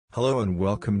Hello and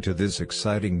welcome to this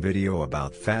exciting video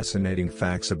about fascinating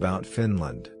facts about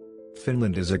Finland.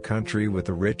 Finland is a country with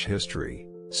a rich history,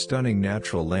 stunning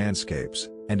natural landscapes,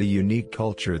 and a unique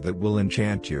culture that will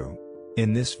enchant you.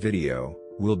 In this video,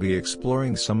 we'll be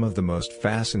exploring some of the most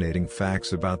fascinating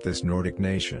facts about this Nordic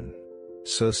nation.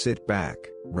 So sit back,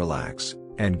 relax,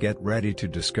 and get ready to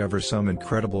discover some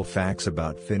incredible facts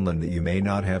about Finland that you may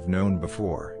not have known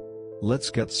before. Let's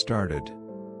get started.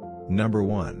 Number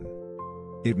 1.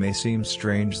 It may seem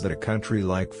strange that a country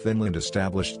like Finland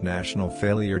established National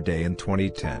Failure Day in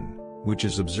 2010, which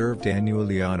is observed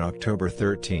annually on October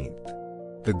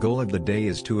 13th. The goal of the day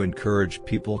is to encourage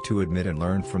people to admit and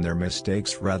learn from their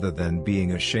mistakes rather than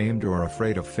being ashamed or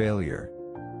afraid of failure.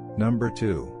 Number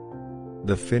 2.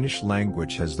 The Finnish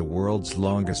language has the world's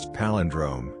longest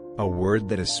palindrome, a word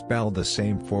that is spelled the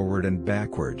same forward and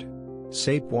backward.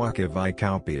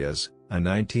 Saippuakivaikauppias, a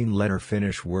 19-letter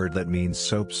Finnish word that means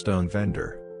soapstone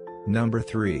vendor. Number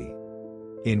 3.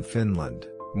 In Finland,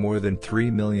 more than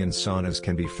 3 million saunas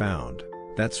can be found.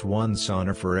 That's one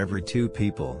sauna for every 2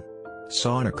 people.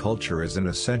 Sauna culture is an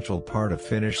essential part of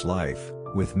Finnish life,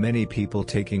 with many people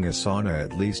taking a sauna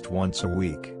at least once a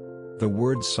week. The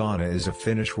word sauna is a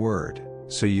Finnish word,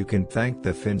 so you can thank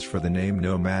the Finns for the name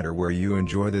no matter where you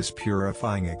enjoy this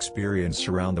purifying experience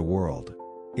around the world.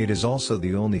 It is also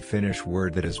the only Finnish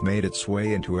word that has made its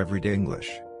way into everyday English.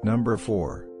 Number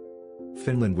 4.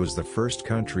 Finland was the first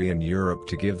country in Europe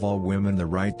to give all women the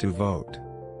right to vote.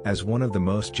 As one of the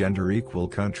most gender-equal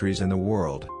countries in the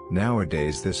world,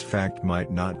 nowadays this fact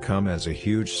might not come as a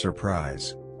huge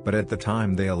surprise, but at the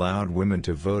time they allowed women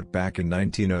to vote back in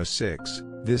 1906,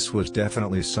 this was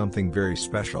definitely something very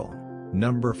special.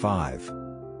 Number 5.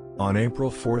 On April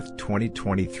 4,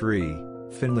 2023,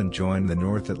 Finland joined the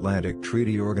North Atlantic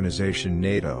Treaty Organization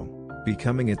NATO,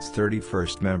 becoming its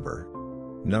 31st member.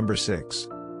 Number 6.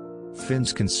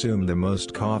 Finns consume the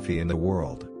most coffee in the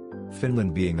world.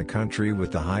 Finland being the country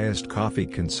with the highest coffee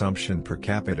consumption per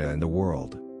capita in the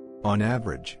world. On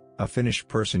average, a Finnish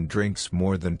person drinks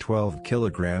more than 12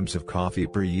 kilograms of coffee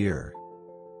per year.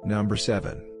 Number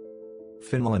 7.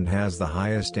 Finland has the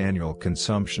highest annual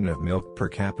consumption of milk per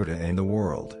capita in the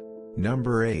world.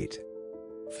 Number 8.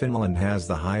 Finland has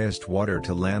the highest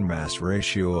water-to-landmass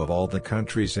ratio of all the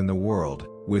countries in the world,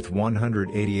 with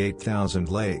 188,000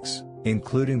 lakes,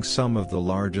 including some of the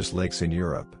largest lakes in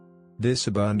Europe. This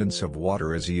abundance of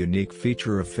water is a unique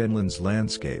feature of Finland's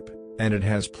landscape, and it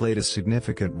has played a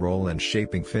significant role in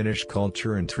shaping Finnish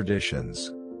culture and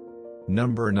traditions.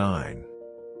 Number 9.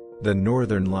 The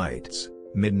Northern Lights,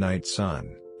 midnight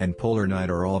sun, and polar night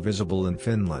are all visible in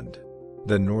Finland.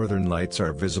 The northern lights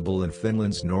are visible in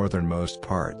Finland's northernmost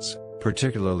parts,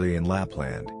 particularly in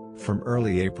Lapland, from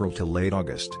early April to late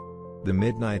August. The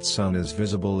midnight sun is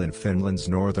visible in Finland's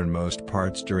northernmost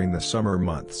parts during the summer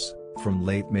months, from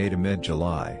late May to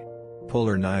mid-July.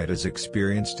 Polar night is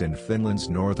experienced in Finland's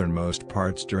northernmost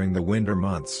parts during the winter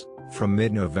months, from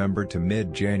mid-November to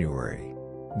mid-January.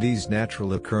 These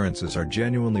natural occurrences are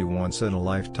genuinely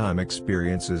once-in-a-lifetime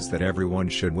experiences that everyone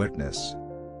should witness.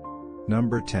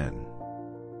 Number 10.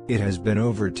 It has been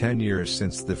over 10 years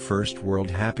since the first World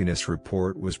Happiness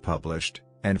Report was published,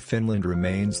 and Finland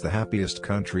remains the happiest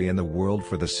country in the world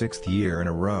for the 6th year in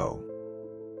a row.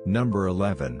 Number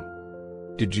 11.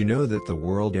 Did you know that the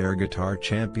World Air Guitar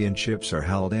Championships are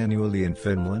held annually in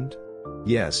Finland?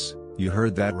 Yes, you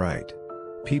heard that right.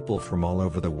 People from all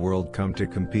over the world come to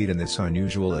compete in this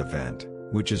unusual event,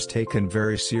 which is taken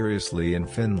very seriously in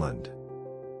Finland.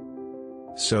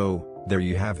 So, there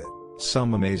you have it.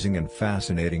 Some amazing and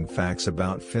fascinating facts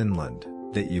about Finland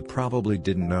that you probably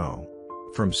didn't know.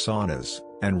 From saunas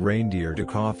and reindeer to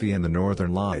coffee and the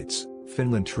northern lights,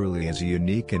 Finland truly is a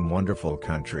unique and wonderful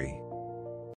country.